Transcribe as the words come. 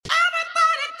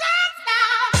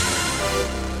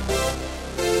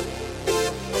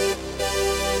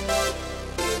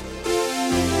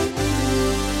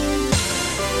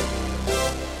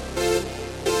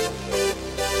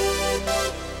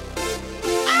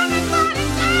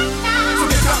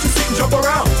jump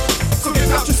around. So get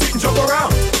out your seat and jump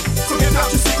around. So get out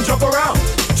your seat and jump around.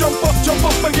 Jump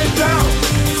up and get down.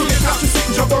 So get out your seat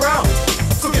and jump around.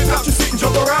 So get out your seat and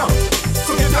jump around.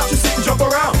 So get out your seat and jump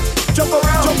around. Jump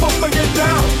around, jump up and get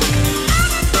down.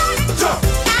 Jump.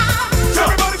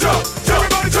 Everybody jump.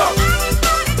 Everybody jump.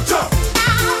 Jump.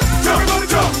 Everybody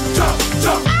jump. Jump.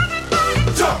 Jump.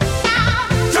 Jump.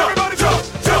 Everybody jump.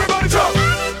 Everybody jump.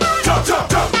 Jump. Jump.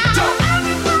 Jump. Jump.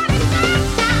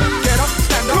 Get up,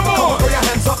 stand up. Come on. Throw your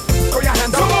hands up. Throw your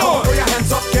hands up. Come on. Throw your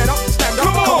hands up. Get up, stand up.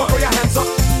 Come on. Throw your hands up.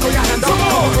 Throw your hands up. Come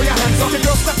on. Throw your hands up. If your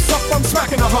girl steps up, I'm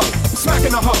smacking her hug. I'm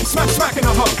smacking her hug. Smacking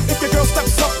her hug. If your girl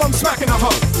steps up, I'm smacking her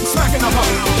hug. I'm smacking her hug.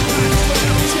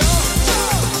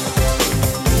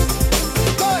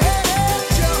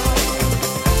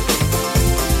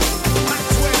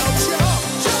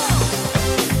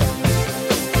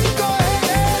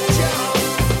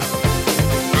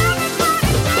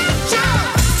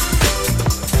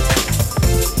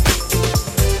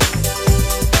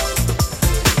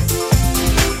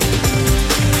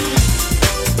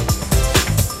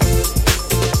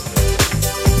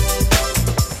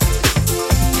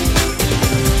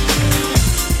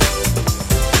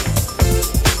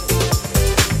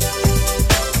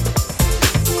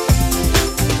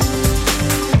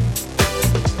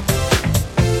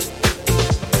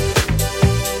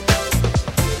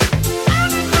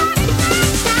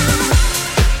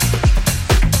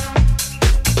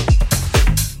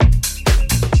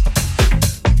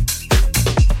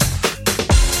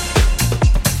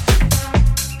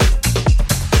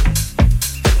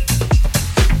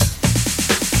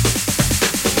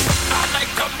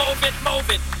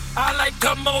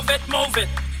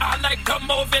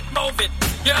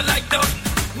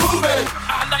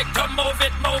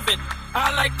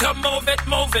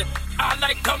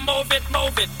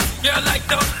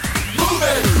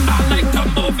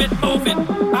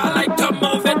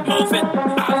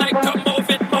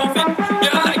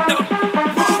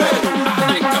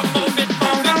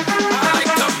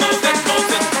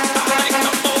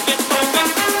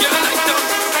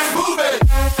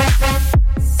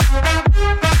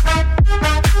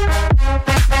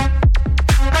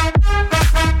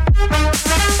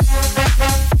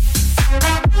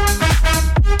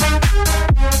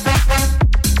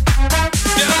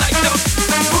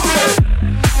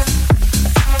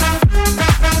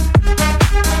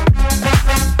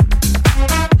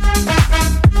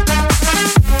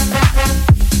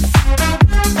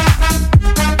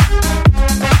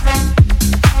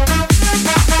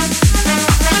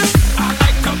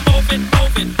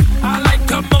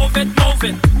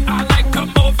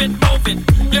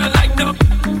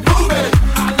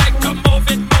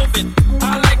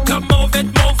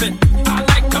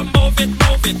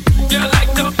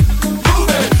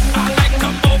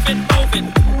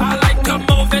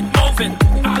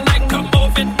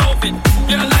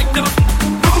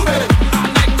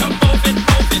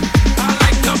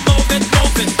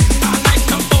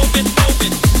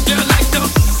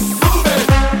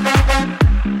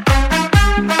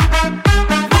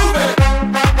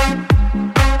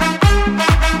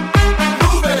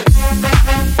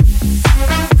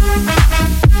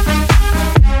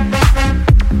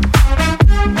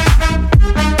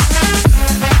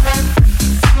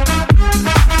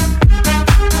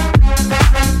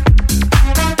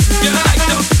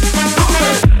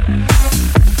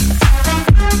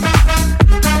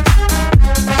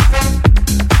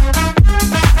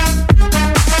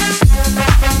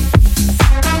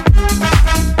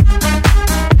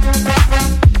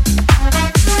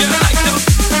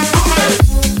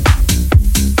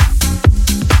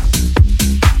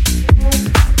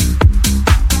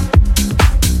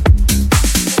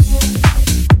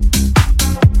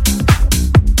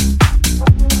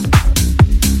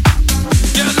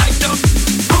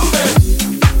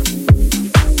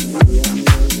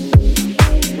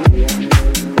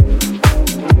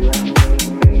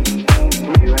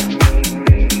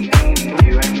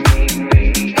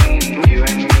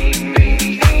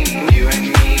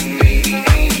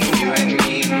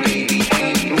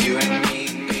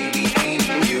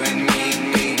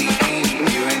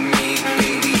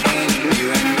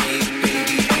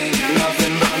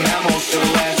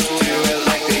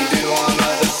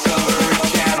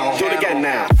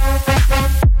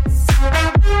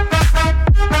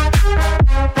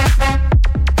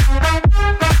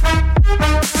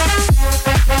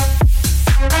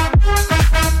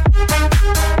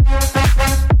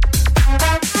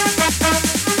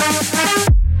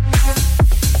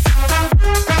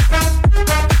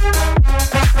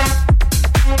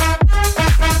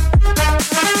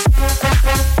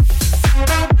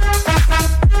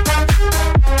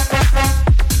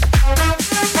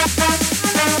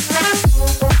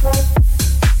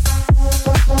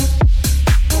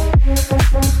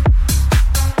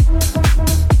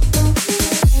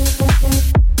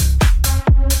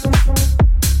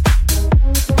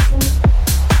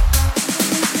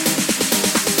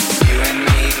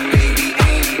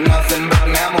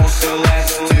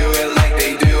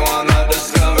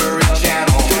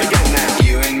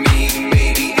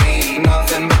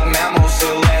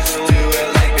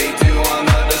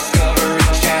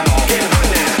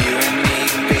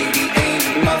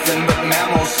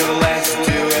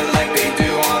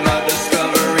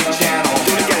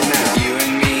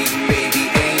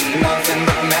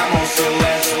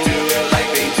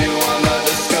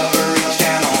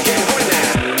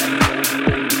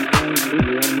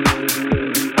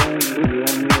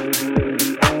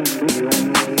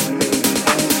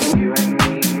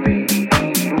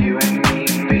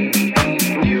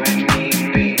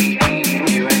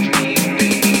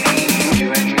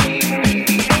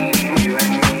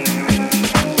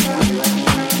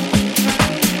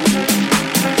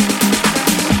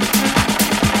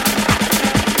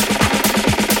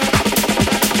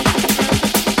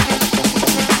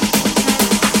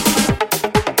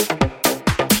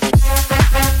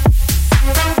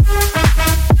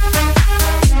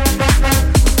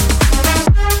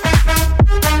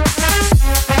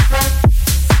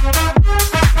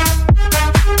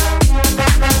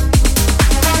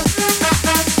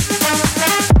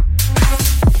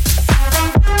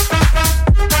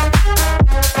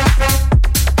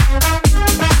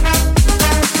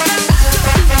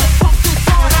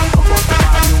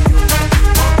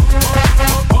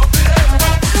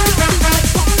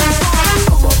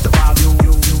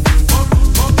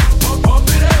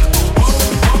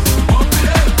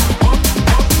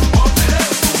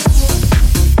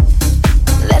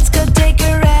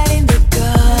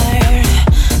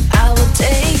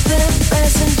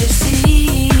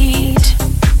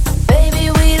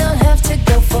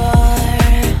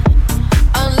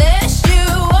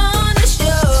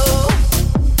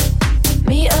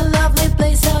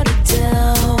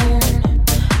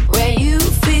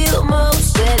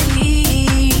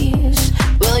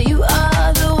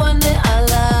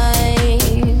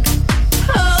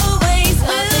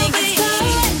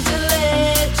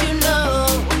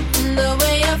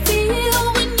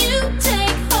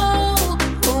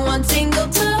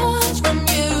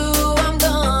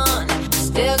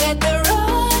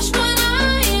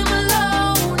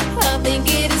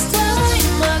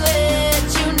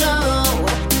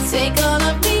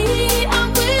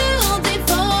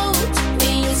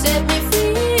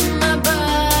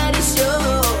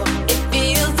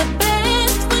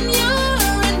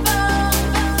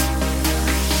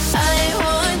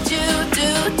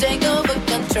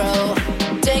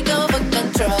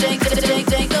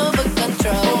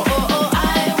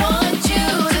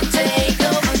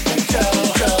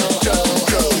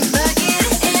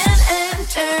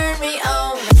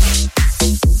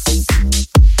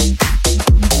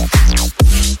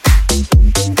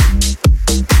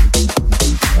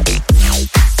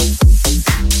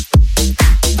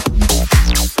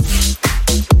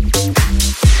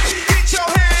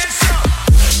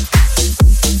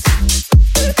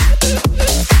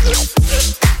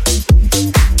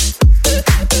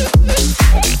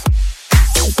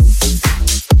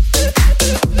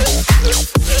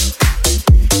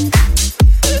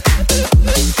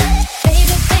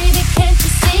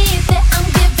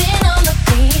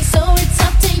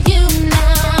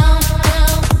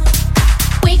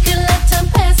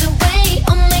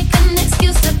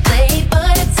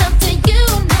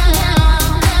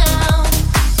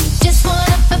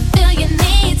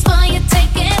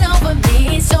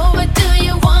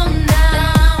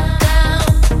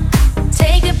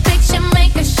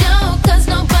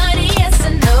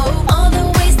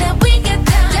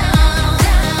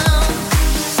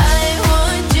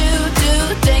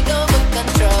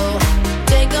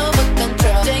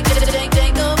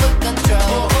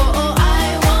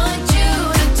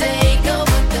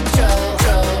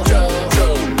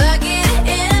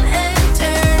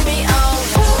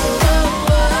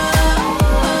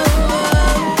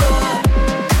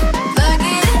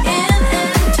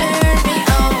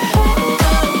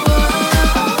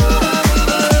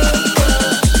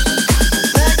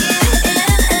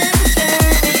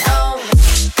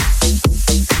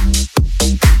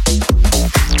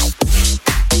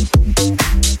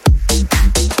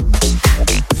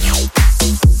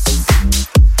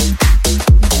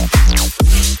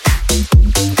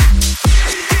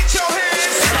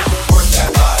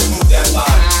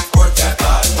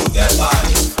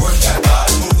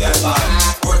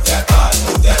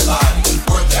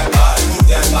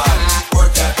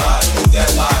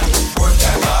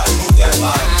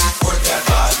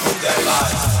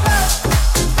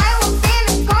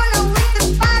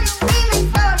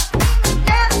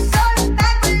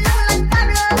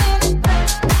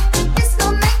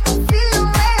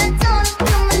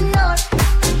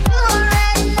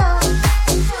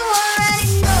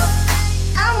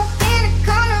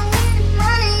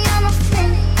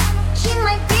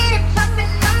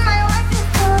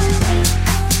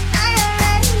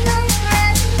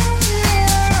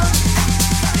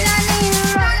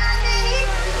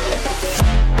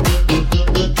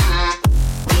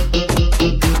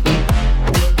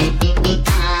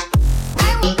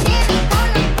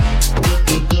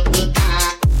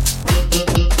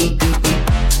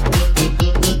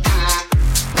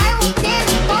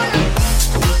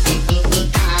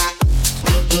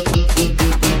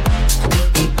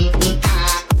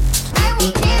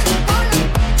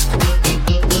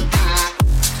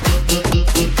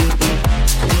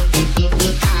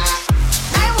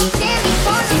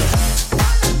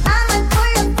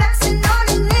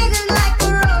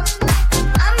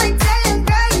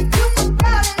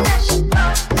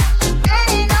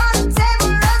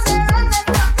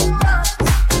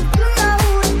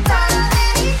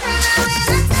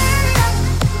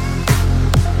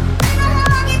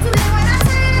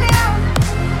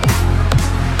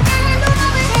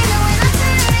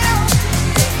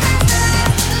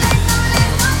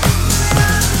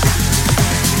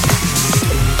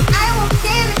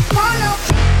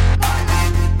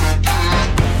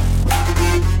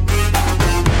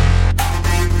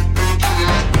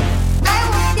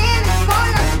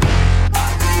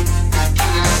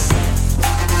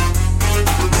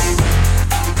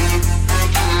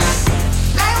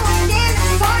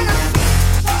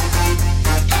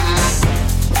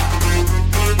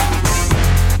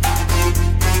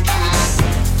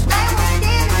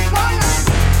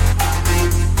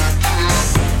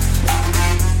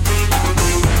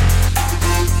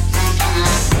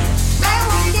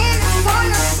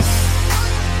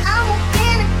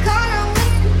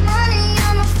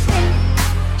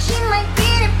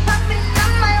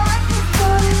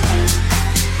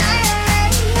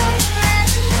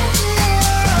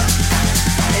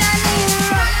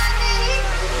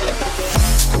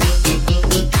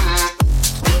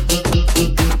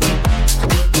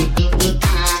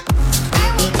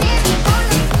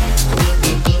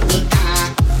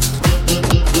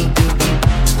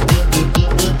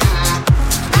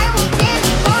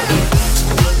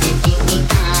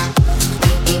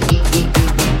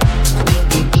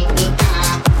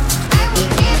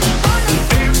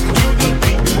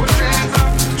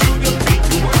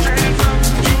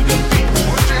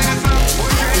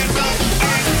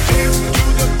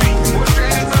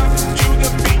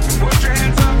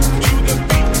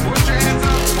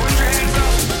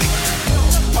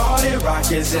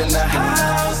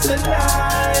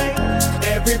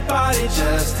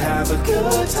 have a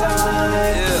good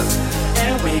time. Yeah.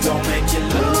 And we gon' make you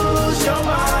lose your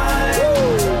mind.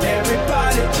 Woo.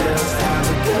 Everybody just have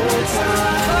a good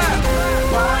time.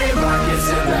 Party rockets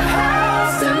in the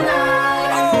house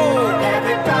tonight. Oh.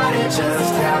 Everybody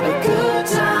just have a good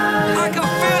time. I can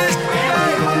feel it. And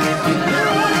we gon' make you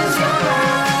lose your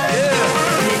mind.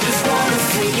 Yeah. We just wanna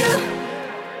see you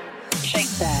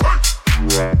shake that.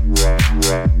 Yeah.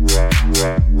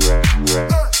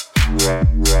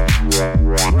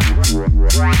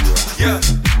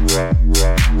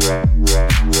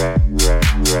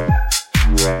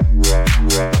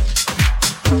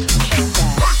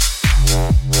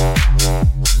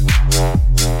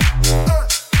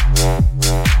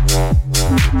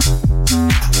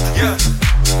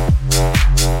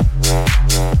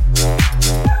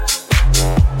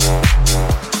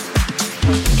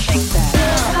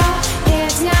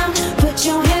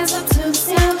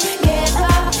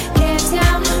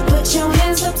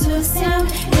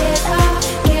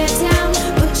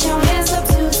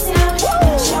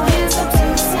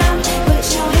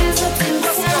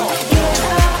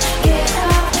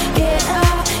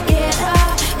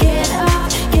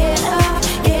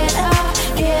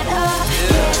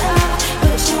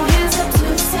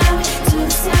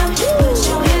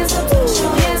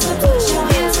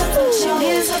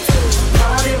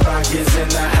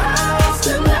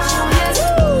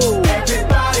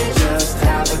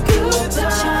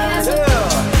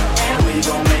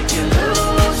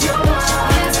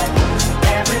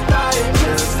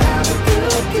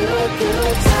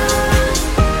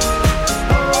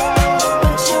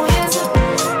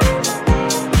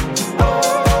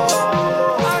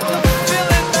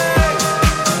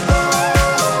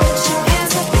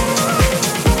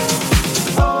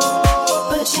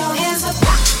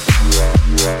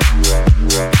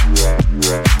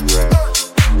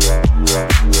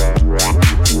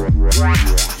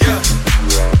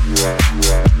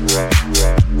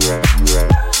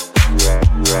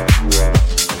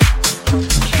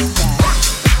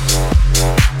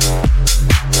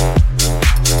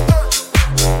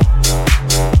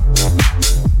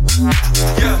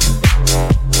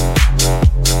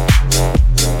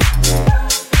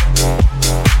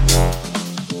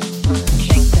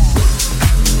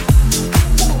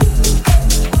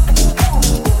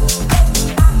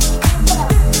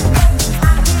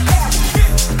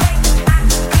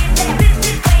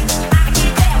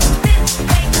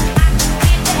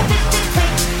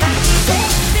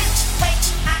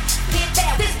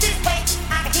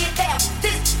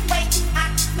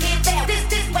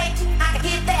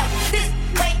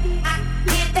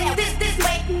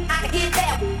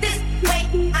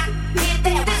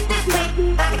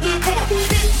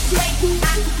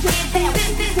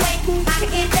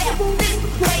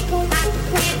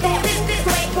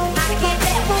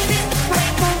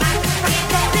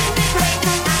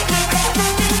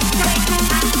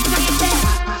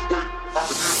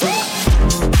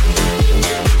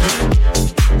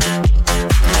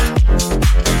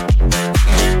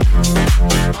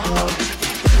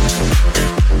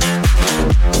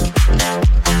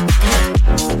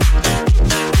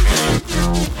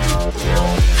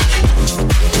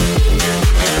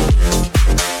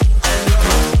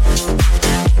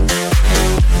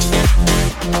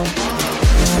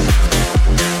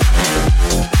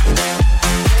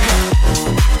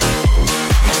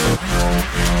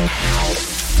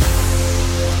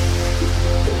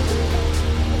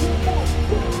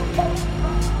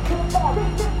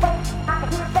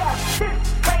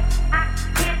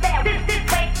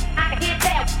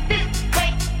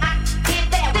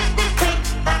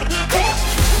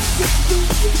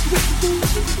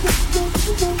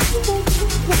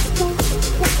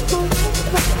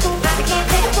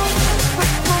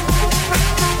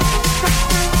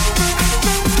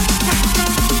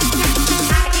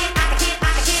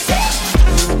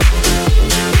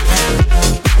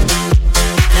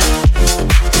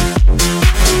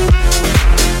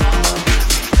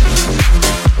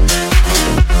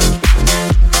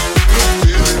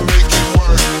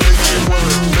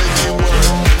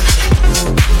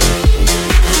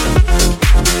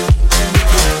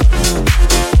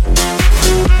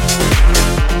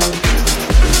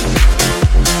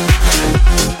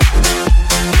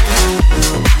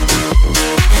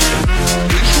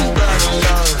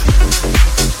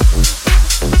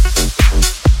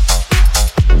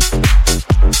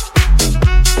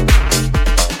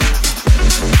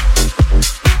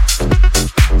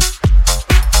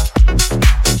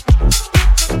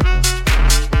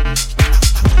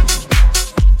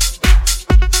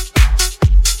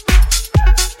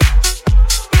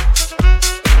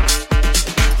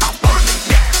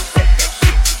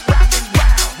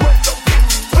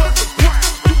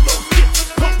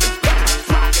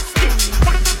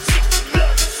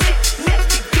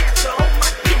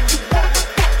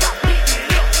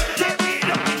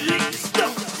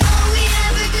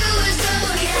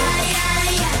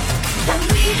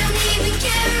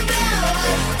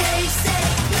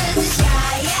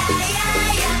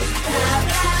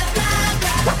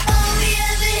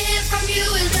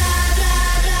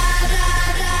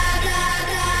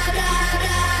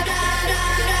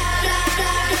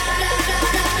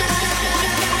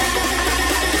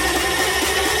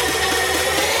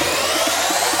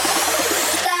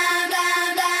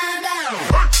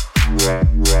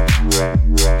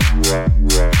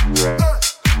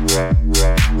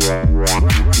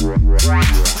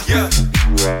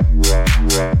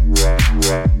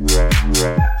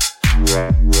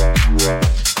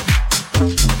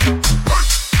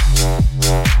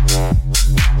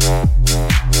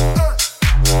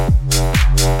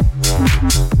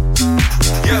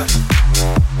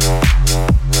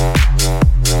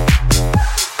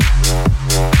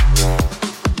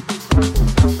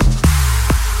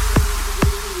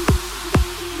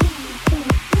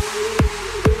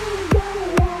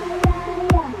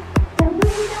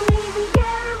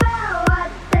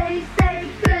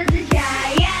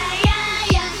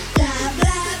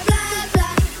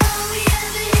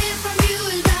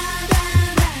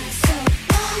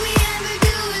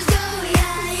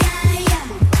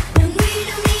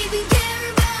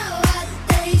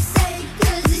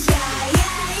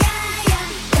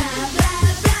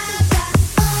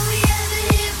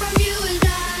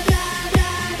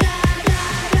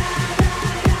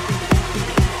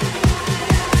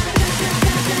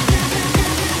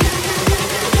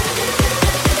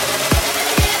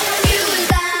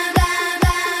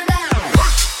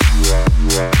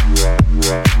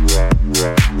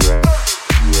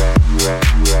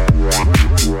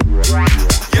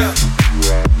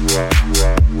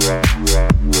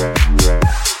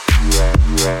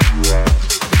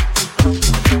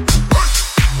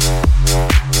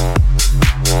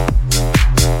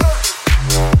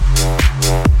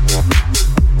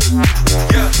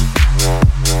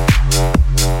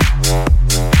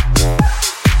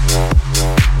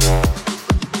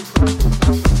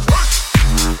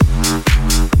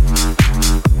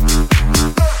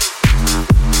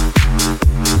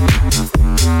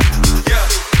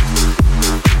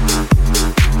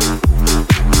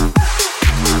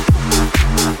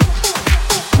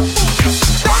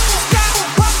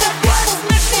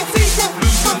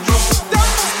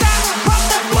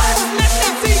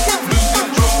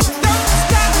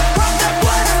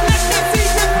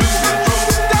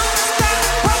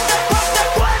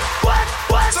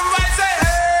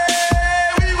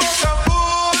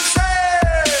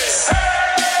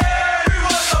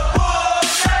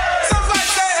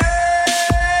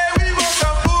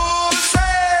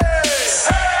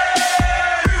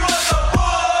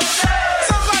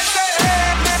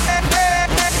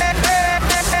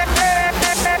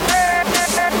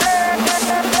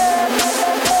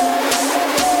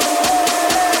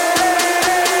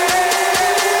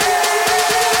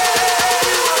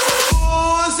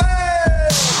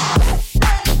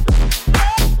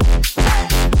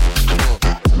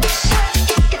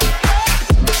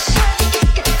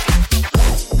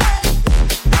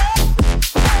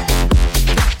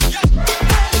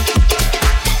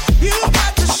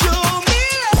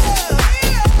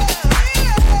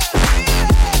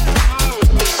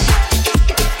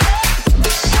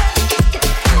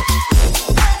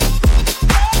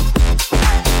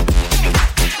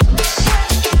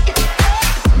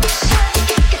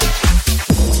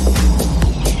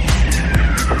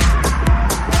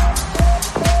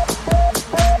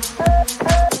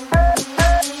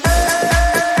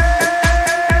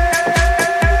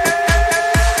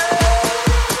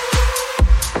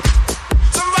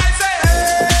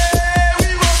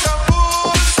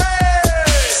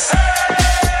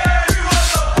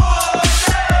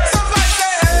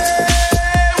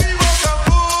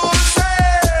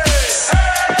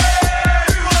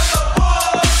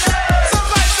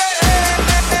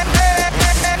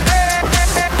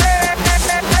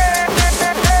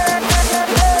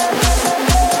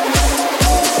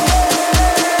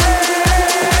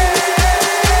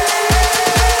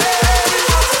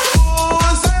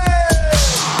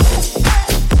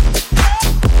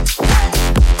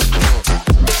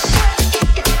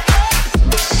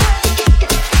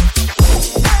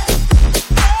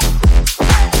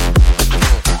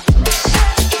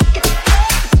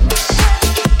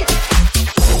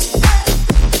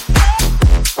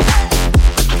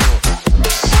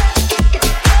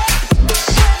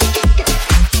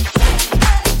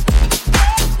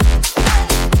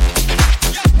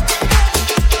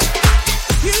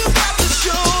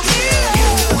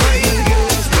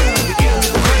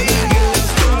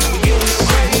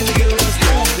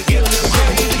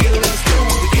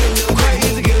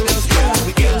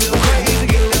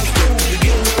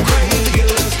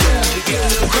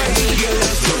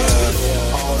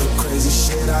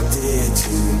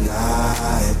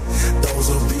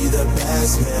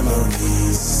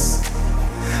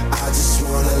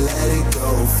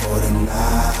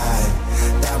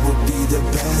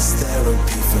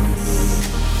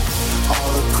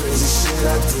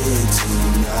 did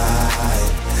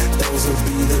tonight, those will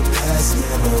be the best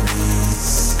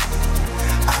memories.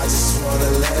 I just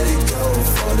wanna let it go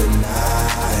for the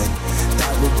night.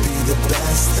 That would be the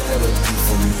best therapy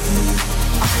for me.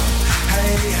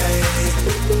 Hey, hey,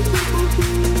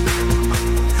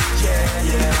 yeah,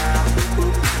 yeah.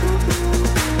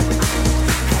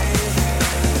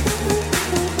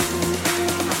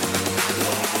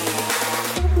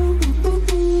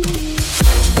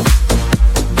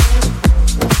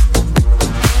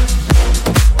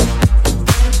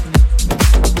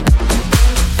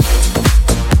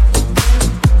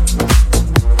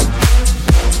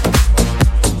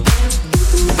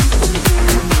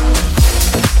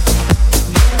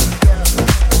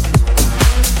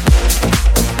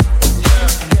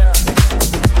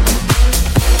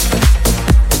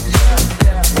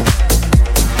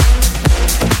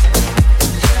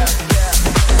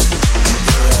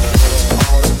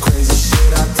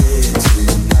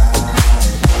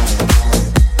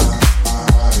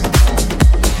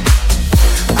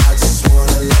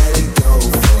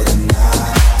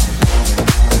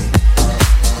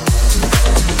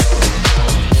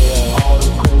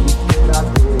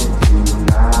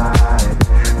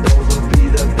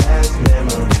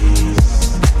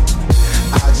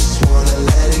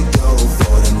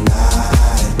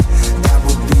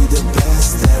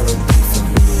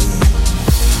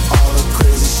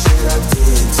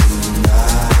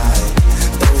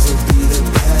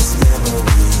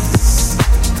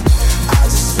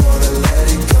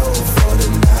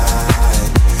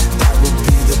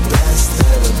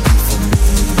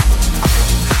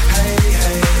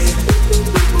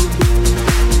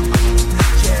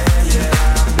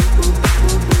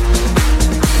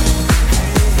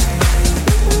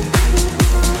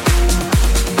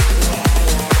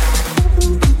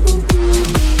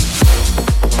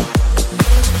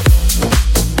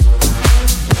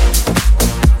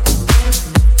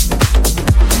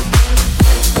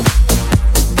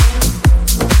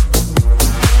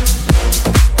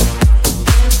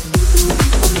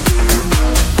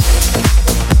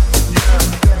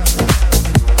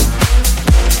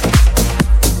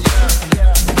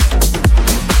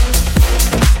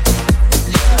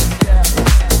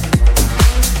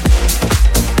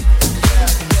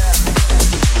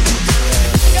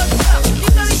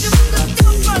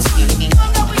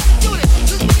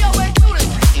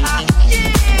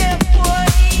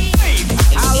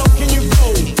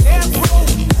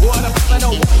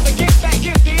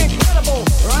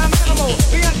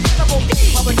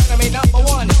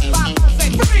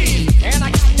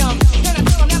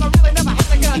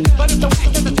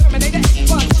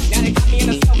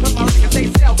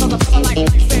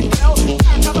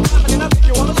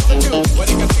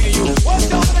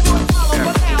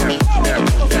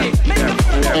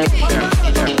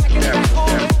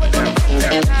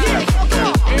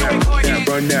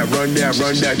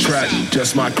 Run that track.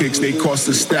 Just my kicks, they cost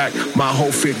a stack. My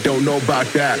whole fit don't know about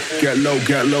that. Get low,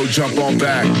 jump on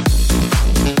back. Run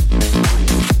that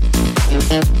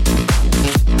track.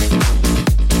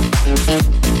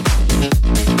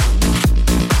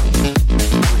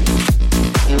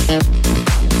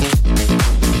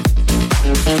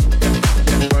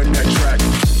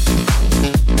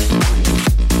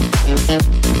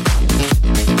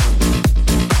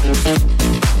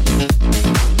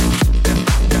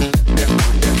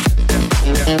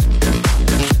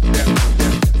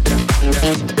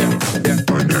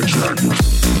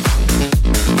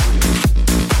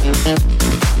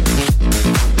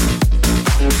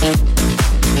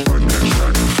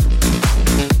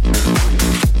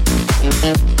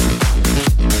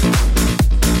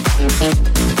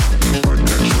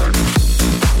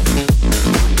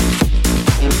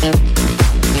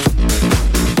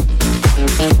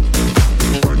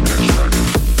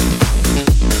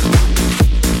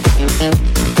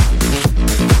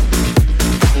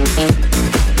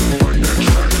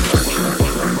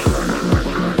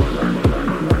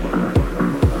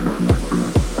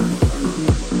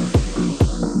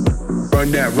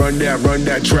 Run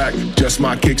that track. Just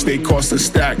my kicks, they cost a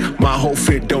stack. My whole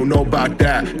fit don't know about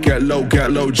that. Get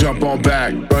low, jump on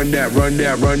back.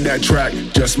 Run that track.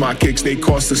 Just my kicks, they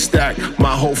cost a stack.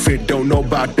 My whole fit don't know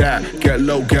about that. Get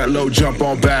low, jump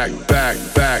on back. Back.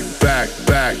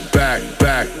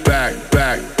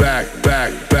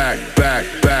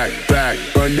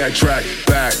 Run that track.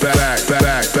 Back.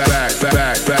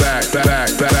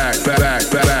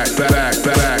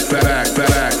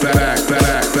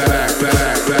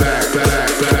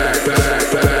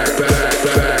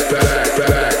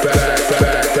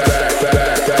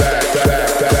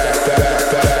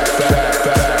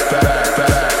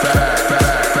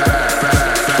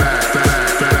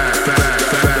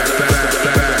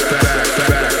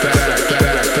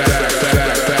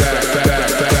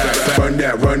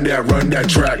 that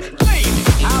track.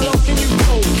 How low can you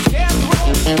go? Death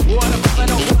row. What a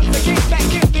fellow wants to get back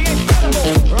in the incredible.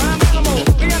 Rhyme animal,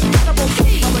 the incredible.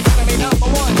 Public enemy number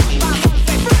one. 5, 1,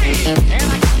 say free. And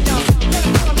I got down. Get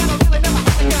it, I'm gonna really never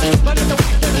have a gun. But it's a way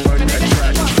to the Run that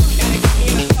track. and it got me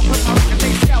in a stuff with my record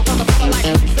they sell. Cause I'm feeling like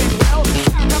I say, well,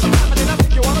 I'm coming up with enough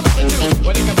if you wanna listen to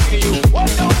what it can say to you. What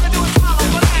you wanna do is follow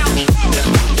for now.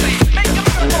 Say, make a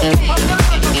miracle. I'm gonna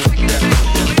take it back.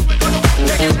 We're gonna take it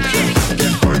back.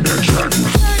 Run that track.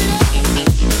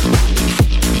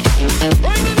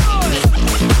 Bring the noise.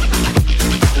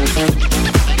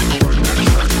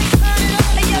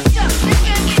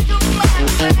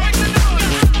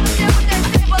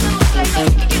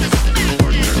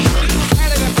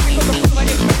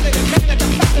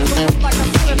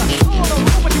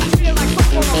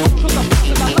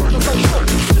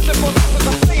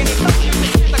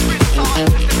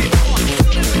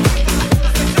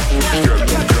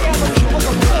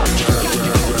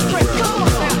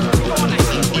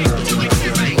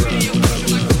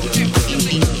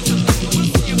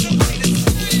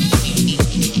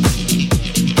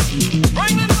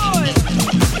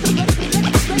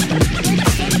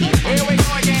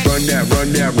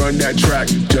 Run that track.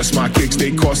 Just my kicks,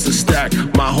 they cost a stack.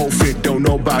 My whole fit, don't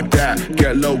know about that.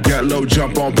 Get low,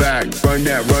 jump on back. Run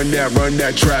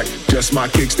that track. Just my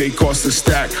kicks, they cost a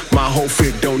stack. My whole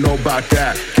fit, don't know about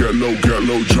that. Get low,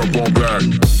 jump on back.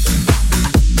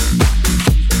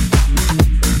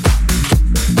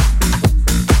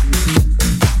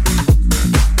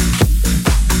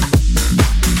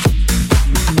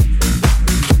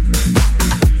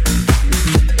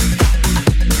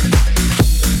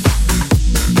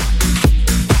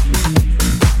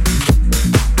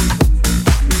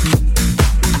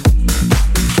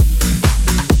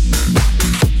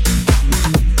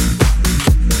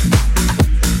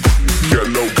 Get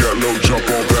low, jump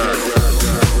on back.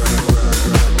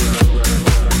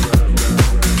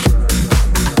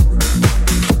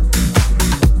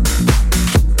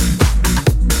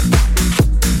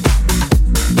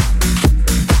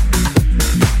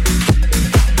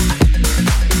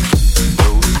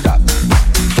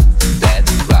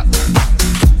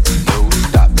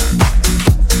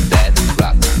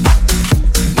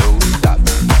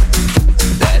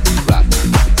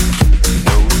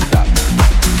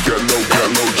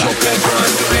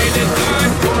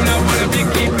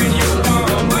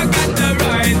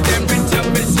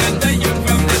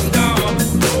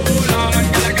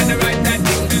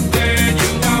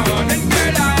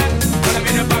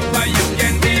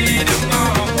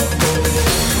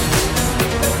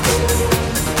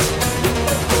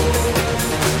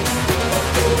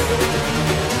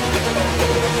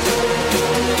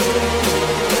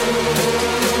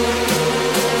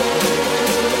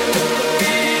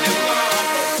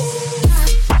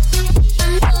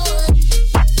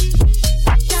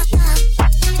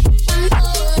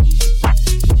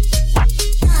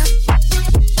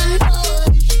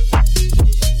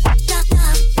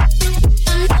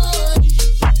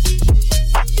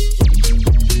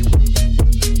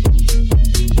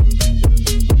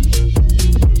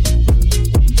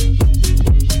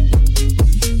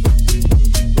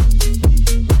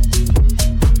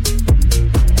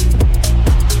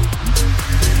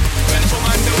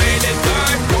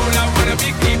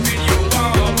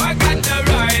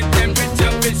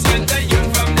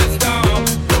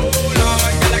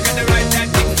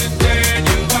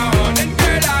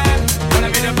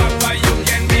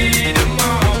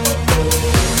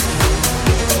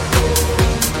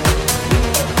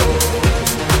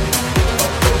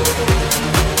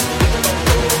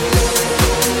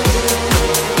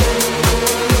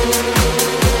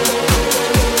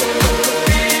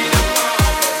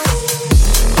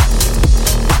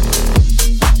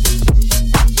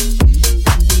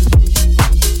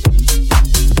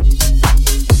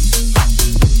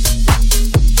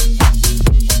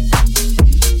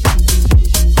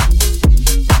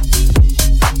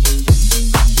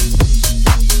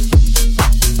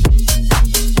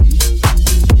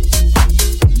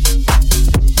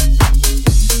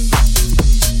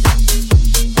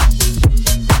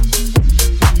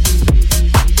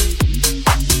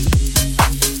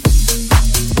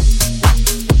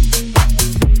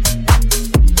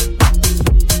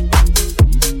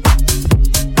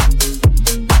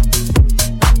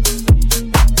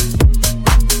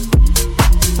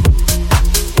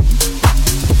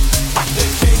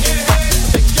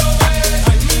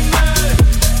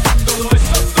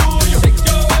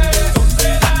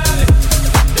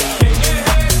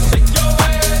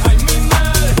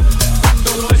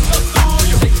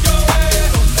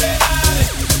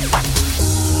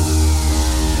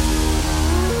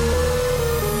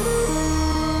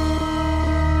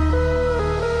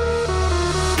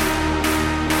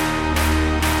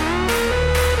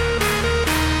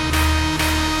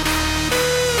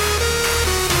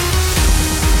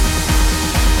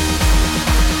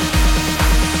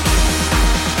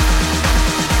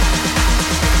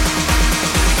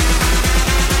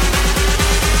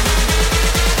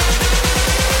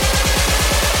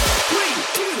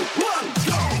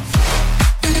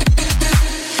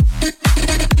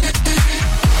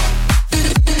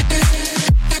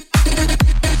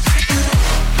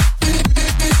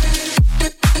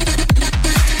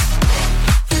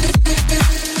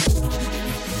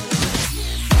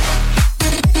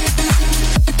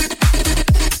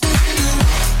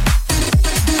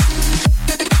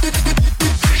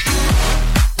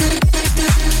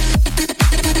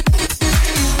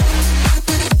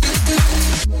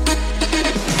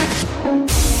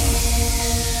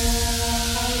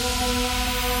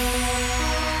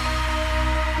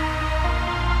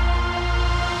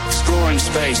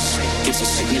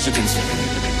 significance.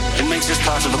 It makes us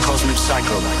part of a cosmic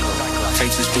cycle,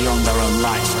 takes us beyond our own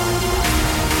life.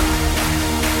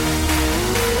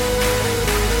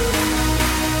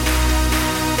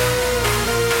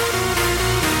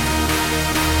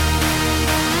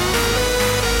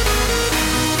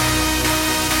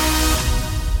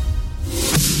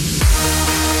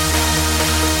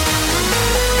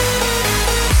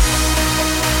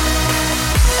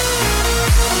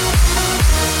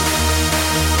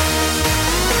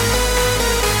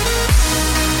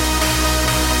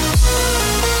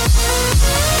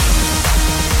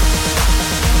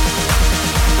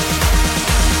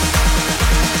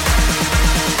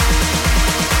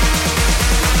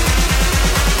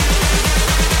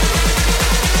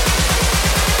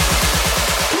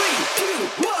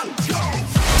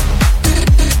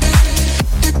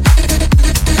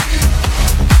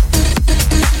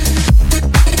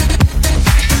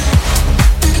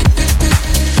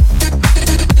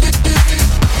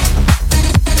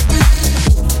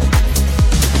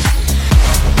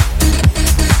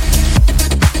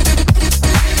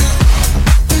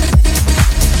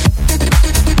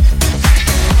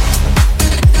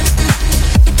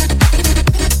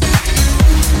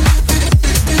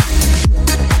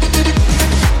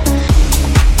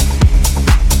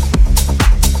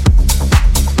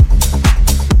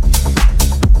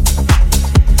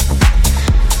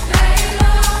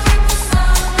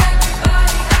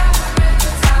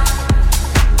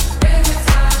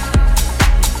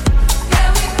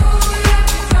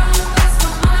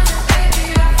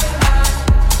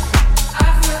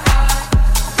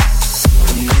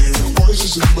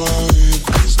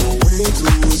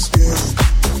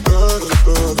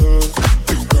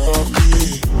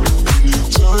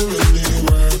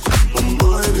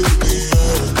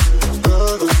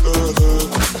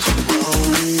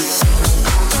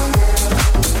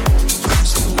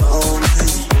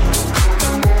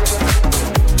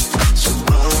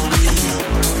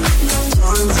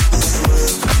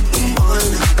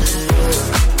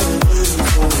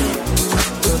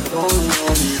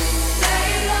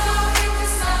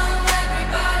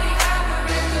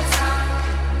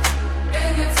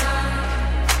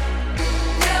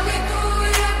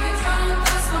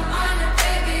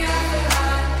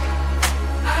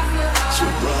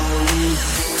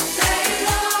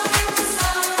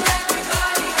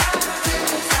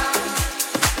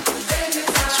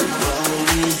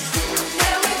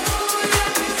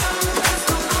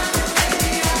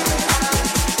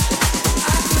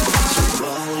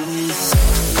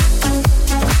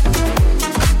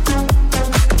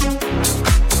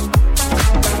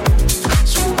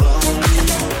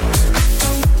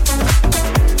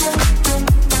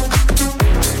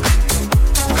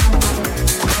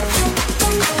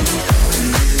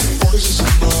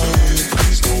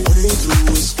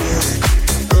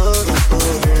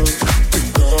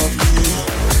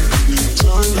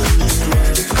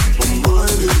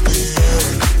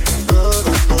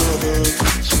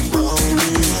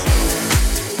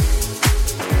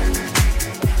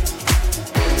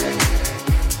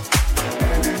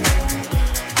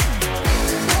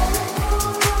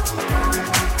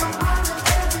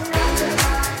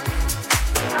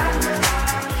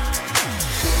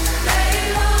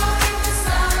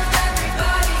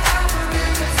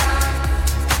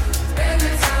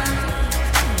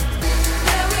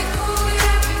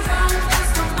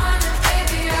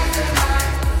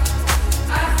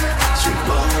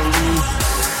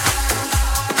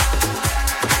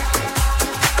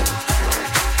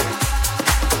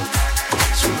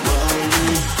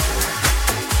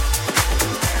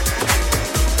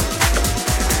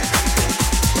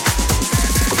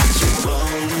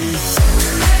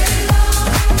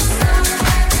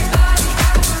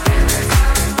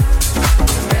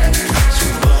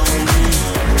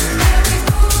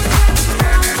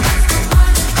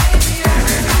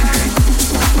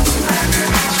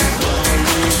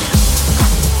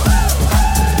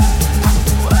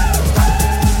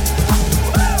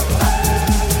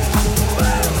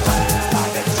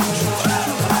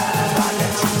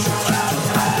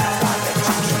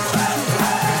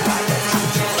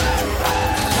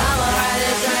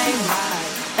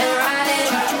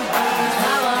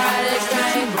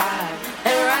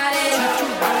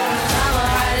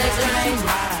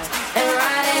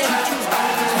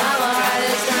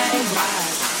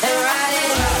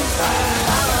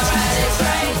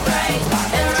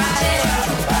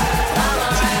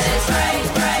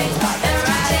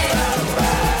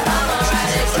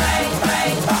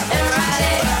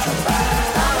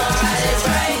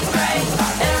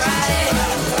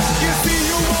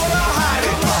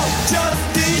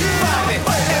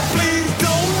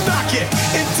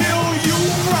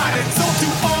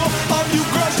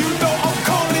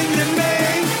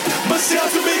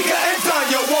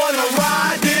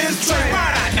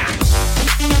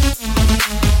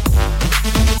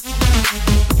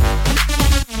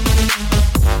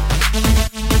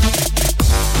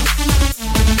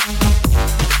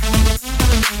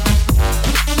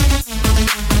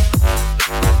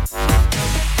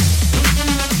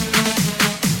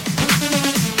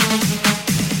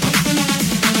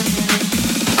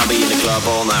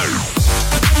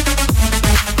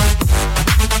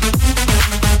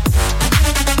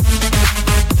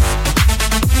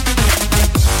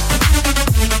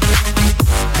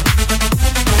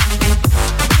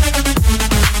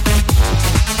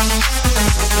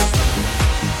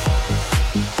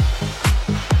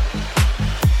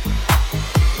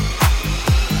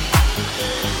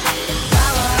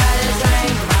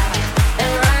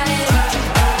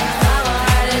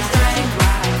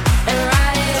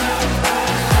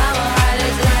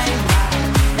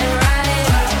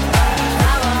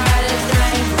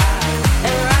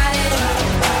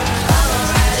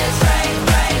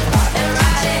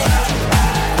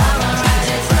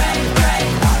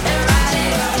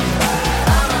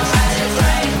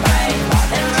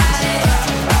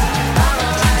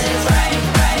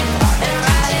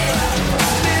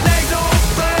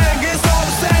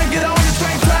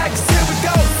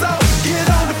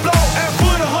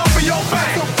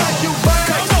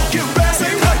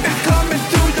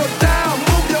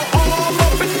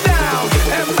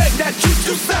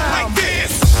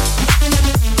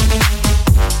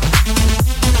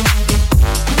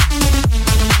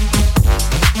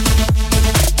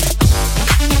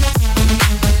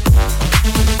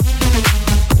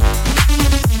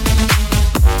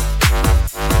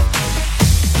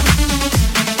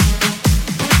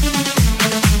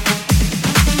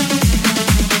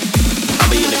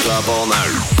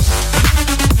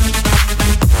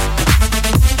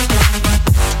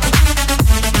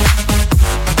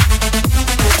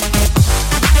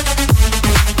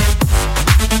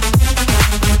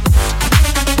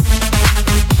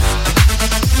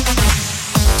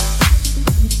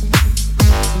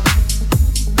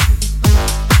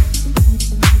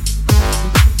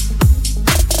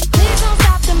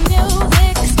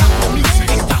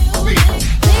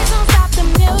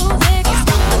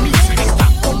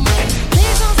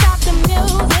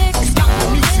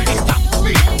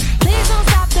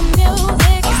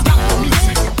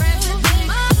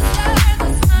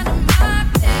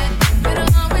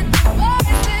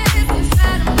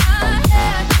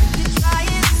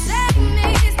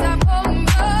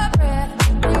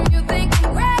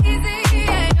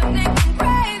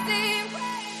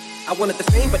 wanted the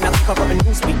fame, but not the cover and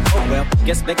newsweek. Oh well,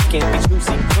 guess Becky can't be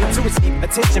choosy. Wanted to receive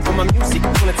attention from my music.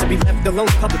 Wanted to be left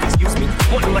alone, public excuse me.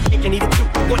 Wanting my cake and eat it too.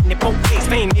 Wanting it both ways,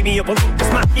 fame, maybe a balloon.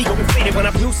 Cause my ego inflated when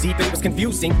I blew see, but it was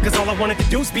confusing. Cause all I wanted to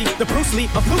do was be the Bruce Lee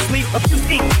of loose leaf, of fuse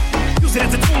ink. Use it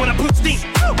as a tool when I blew steam.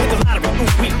 With the lottery,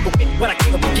 ooh, wee, but what I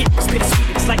came up to get was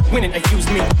bittersweet. It's like winning, excuse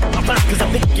me. I'm fine cause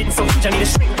I'm getting so huge, I need a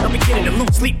shrink. I'm beginning to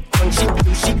lose sleep. One sheep,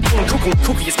 two sheep, doing cuckoo,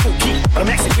 kooky is cool key. But I'm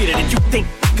actually weirder than you think.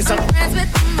 Cause I'm friends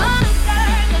with the monster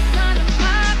that's under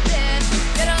my bed.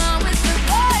 Get along with the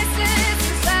voices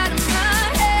inside of my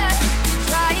head.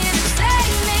 Trying to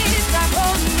save me, stop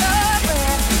holding your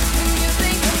breath. And you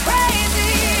think I'm crazy,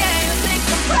 yeah, you think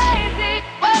I'm crazy.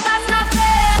 Well, that's not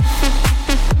fair.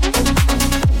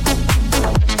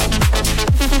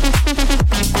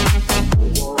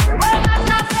 Well, that's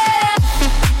not fair.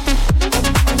 Well, that's not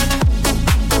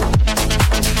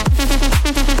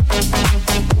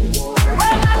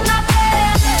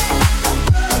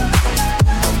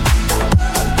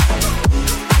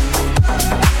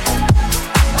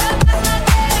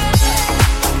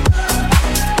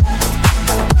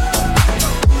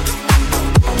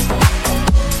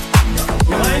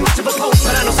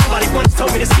once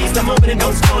told me to seize the moment and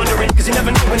don't squander it. Cause you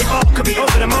never know when it all could be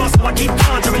over tomorrow, so I keep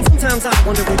pondering. Sometimes I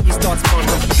wonder when he starts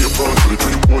pondering. Can't ponder it till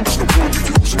you want, there's no point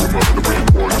to losing your mind the way you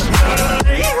want.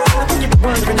 I think you be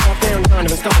wandering off down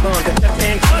yonder and start wandering left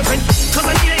hand quadrant. Cause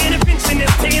I need an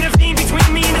interventionist to intervene between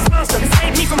me and this monster and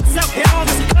save me from myself and all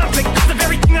this conflict. It's the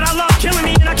very thing that I love killing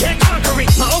me and I can't conquer it.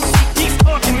 My OC keeps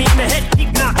talking me in the head,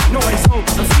 keep not noise home.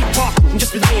 I'm sleepwalking, I'm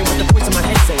just relaying what the voice in my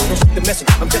head saying. Don't shoot the message,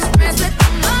 I'm just friends with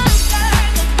the monster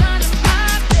that's under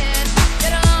my bed.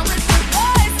 Get along with the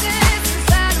voices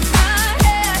inside of my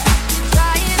head.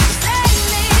 Trying to save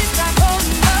me, stop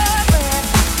holding your breath.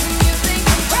 And you think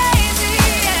I'm crazy,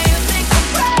 yeah, you think I'm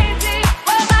crazy.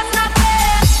 Well, that's not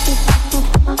fair.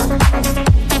 Well,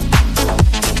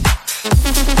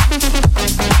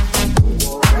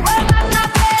 that's not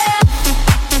fair.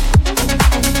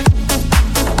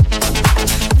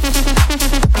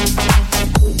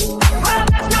 Well,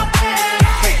 that's not fair.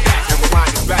 Take that and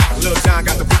rewind it back. Lil Jon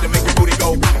got the beat to make your booty go.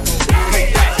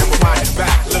 Take that and rewind it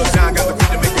back. Lil Jon got the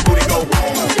beat to make your booty go.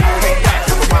 Take that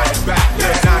and rewind it back.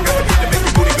 Lil Jon got the beat to make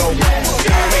your booty go.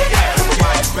 Take that and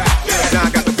rewind it back. Lil Jon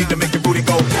got the beat to make your booty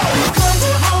go.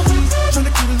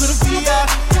 Tryna get a little VI,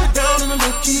 get it down on the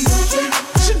low key.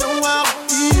 She know how I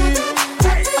feel.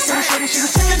 I saw her shorty, she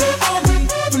was checking up on me.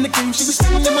 From the game, she was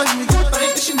singing in my ear. You would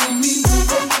think that she knew me.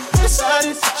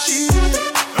 Decided to cheat.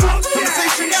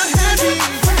 Conversation got heavy.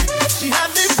 She had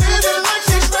me feeling like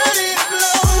she's ready to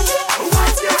blow.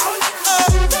 She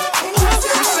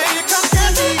said, "Come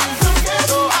get me."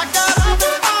 So I got up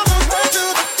and followed her to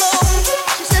the floor.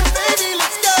 She said, "Baby,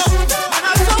 let's go." And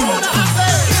I told her, I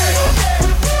said,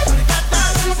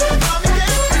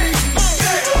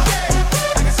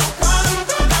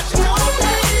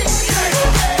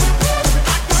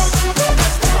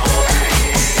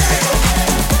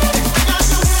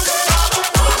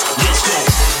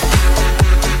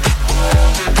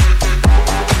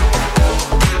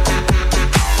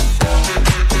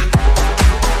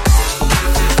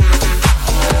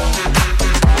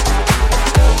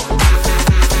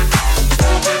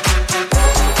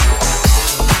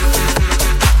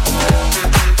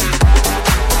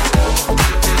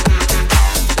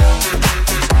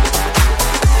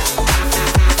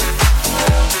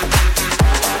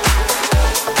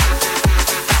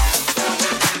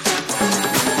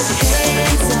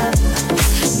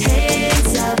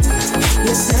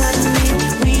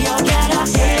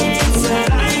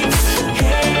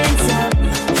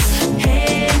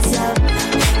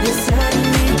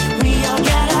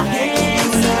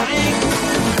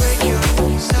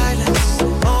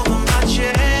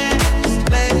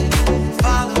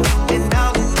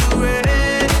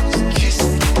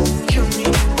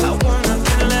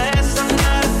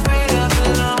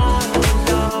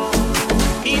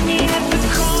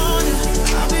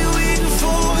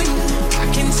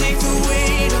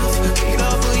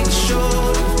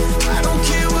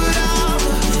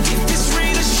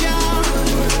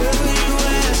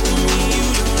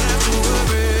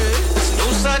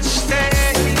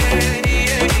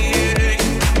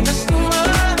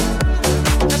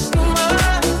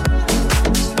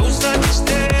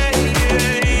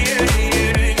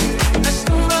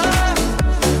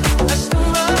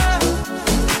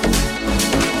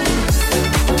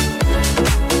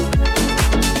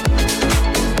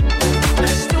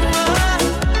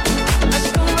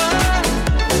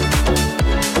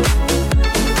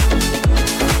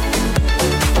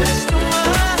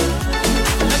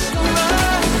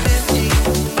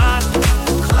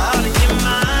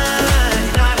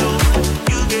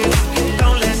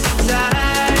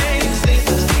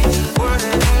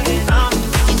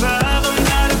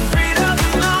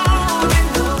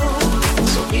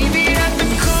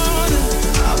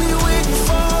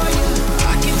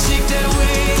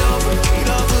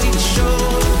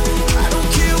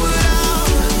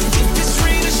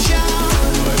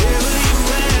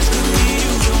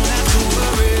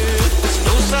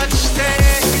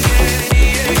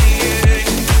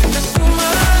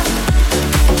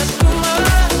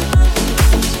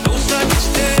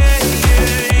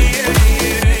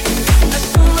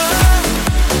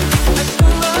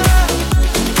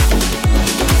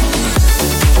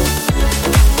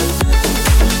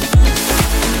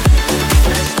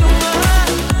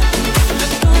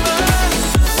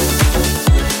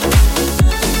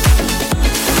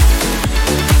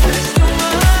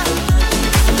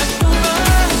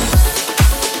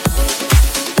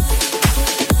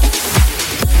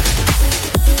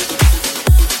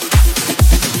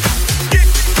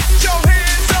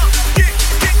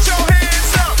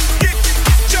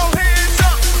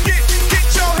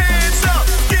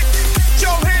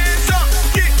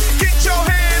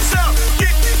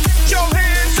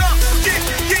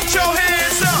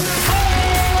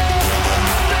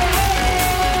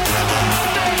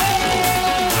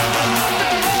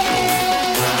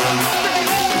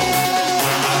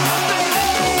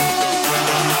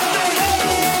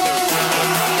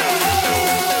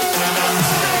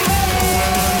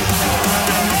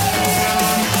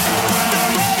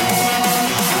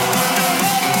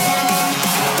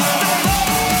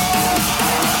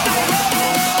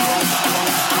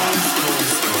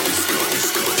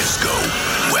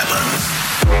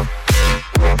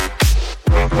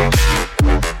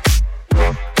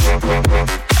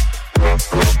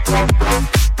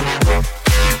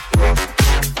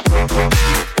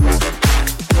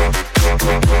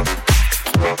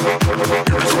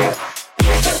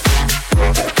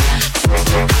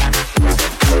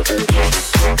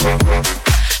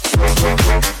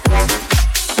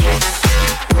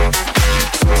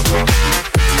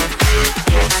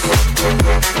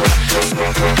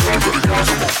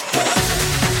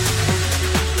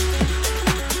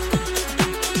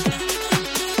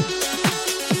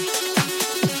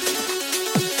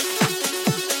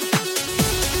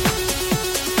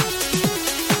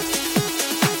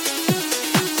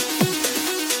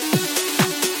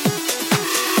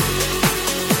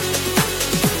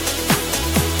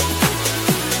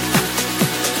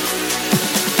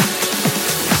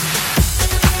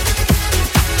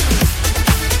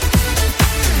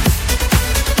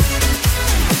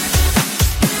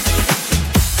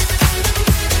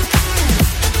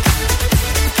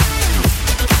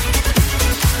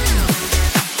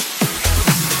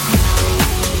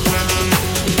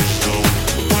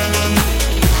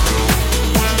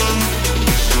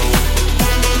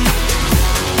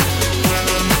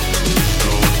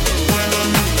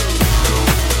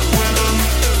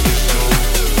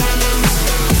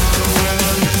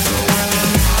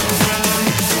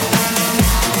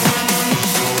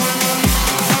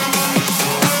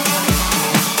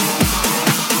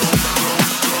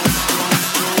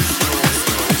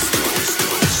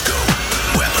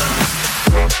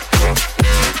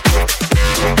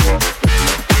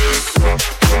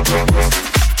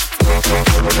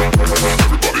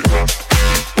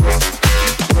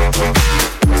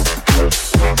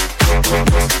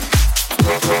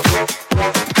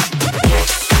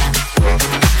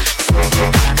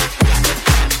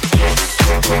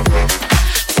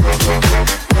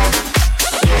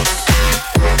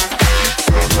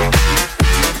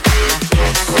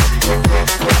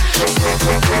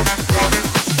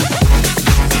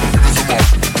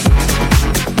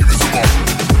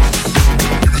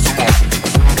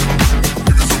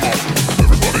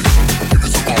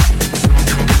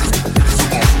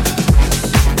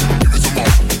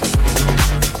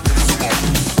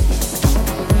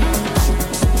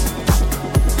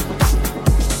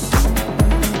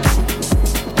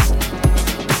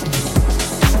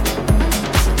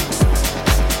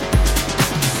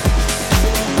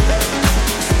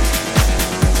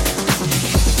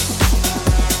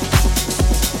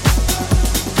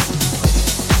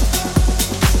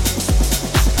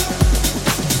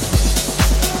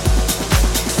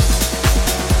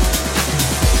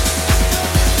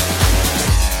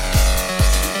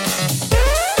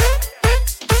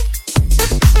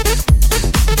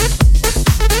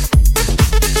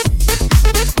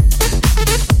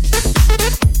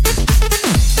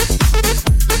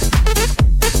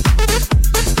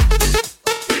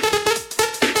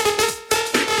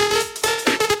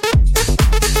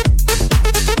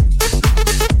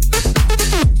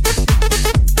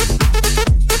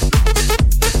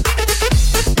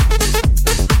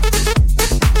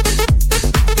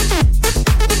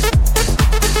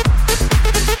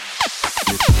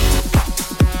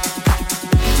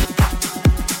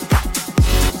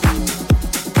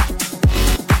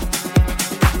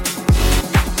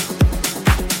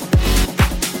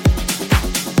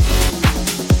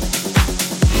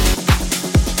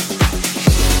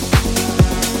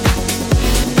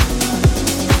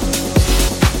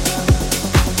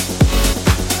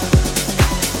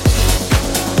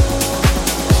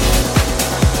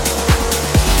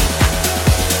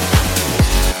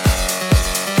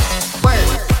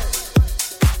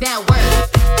 I was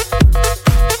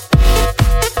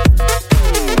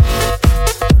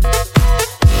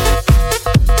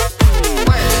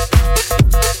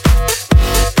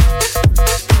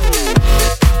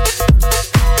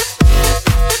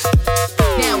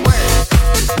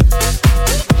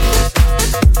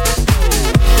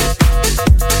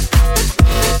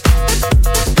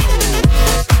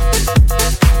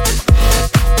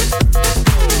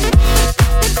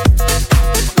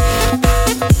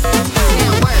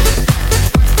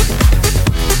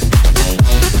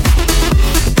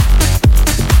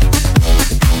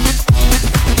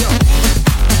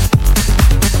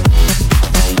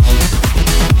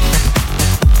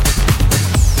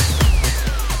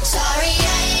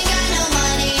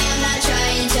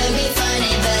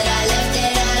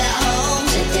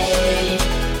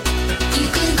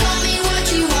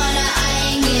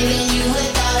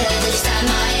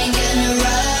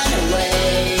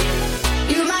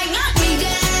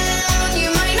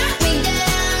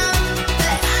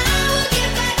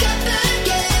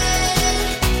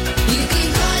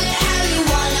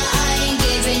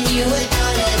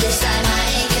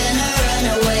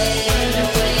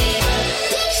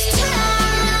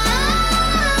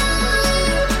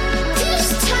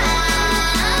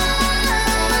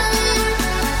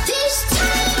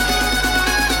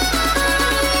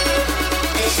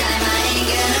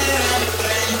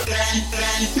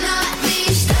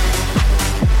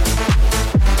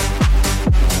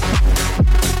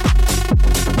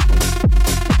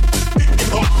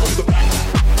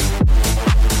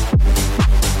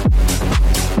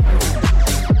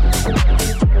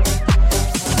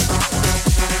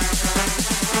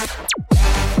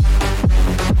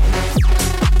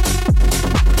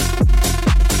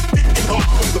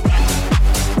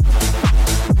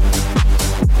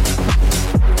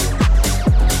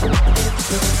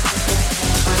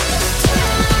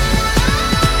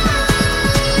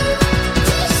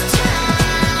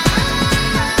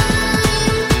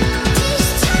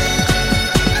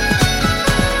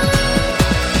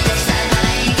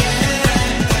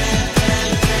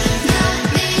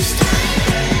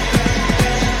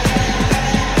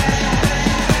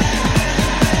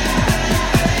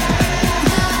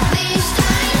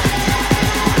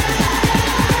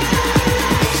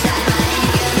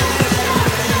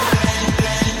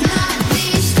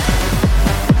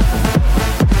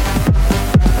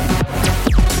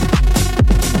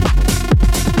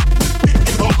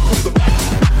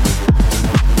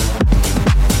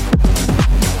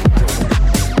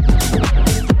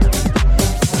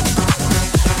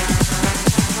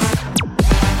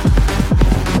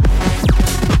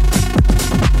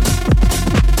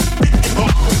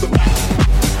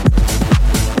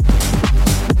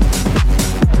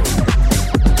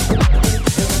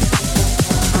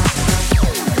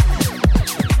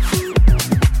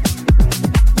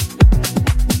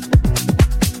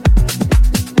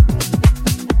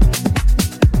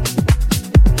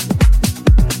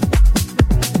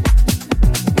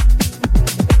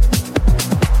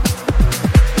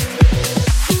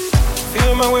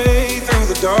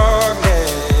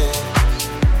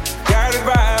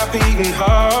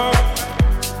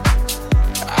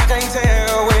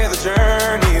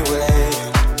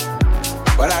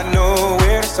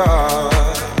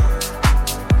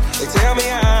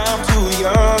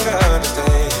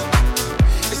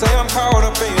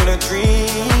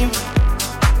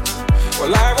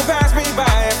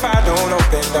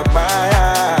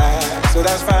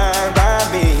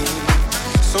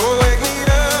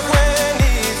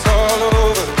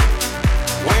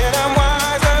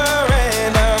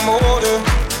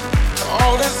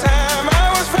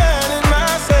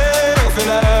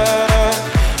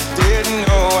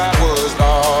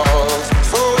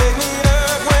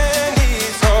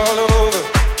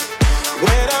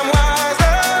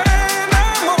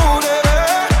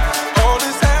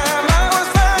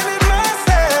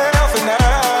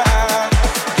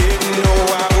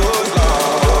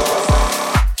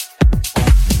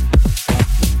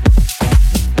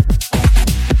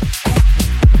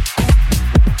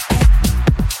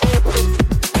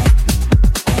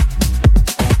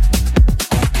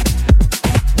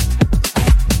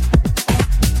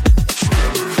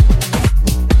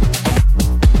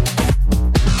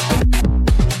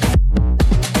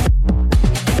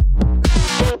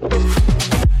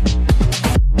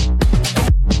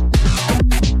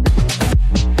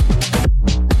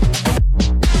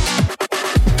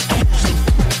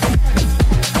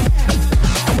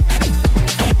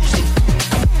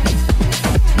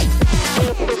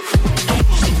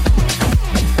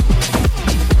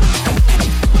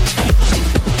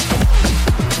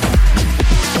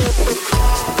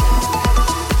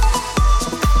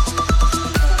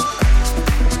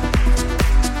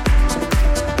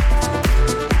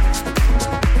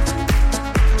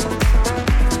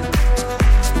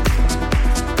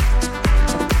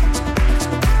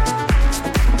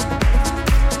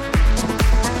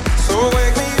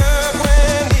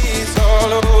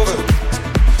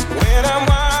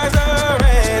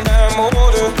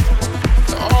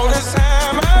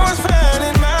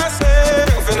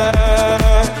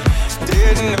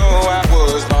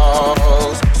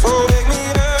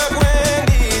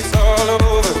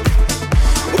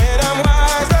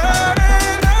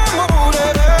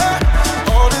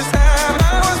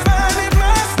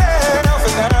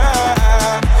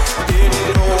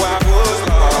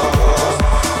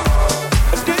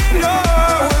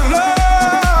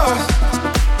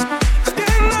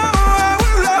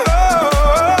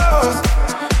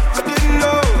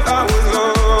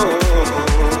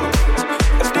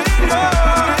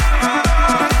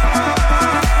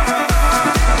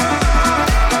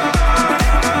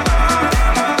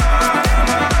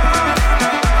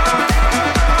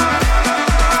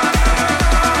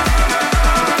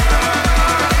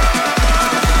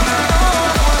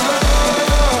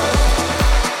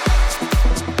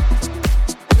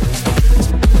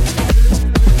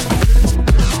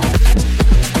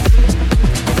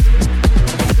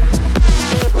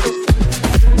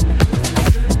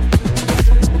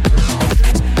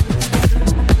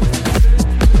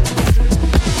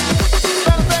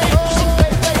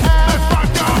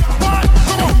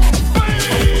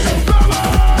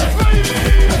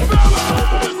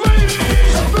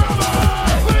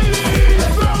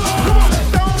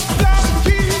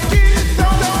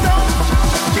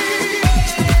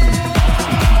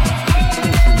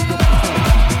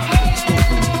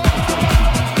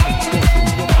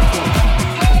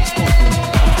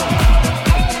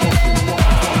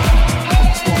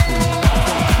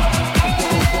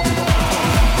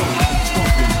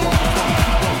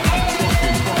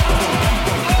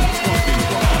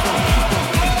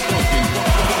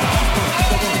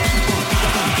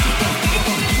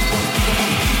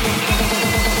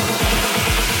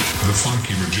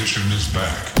Edition is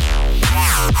back.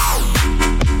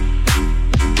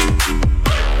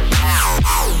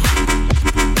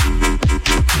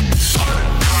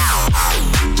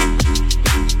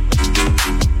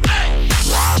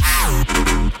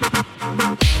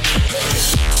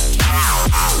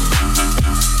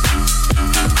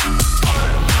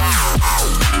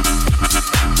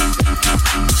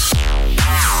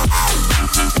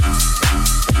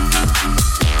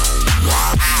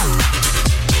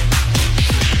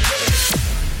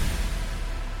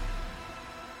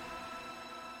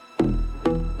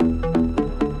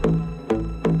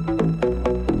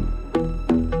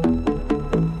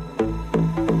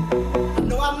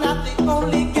 No, I'm not the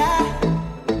only guy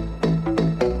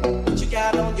that you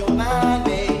got on your mind.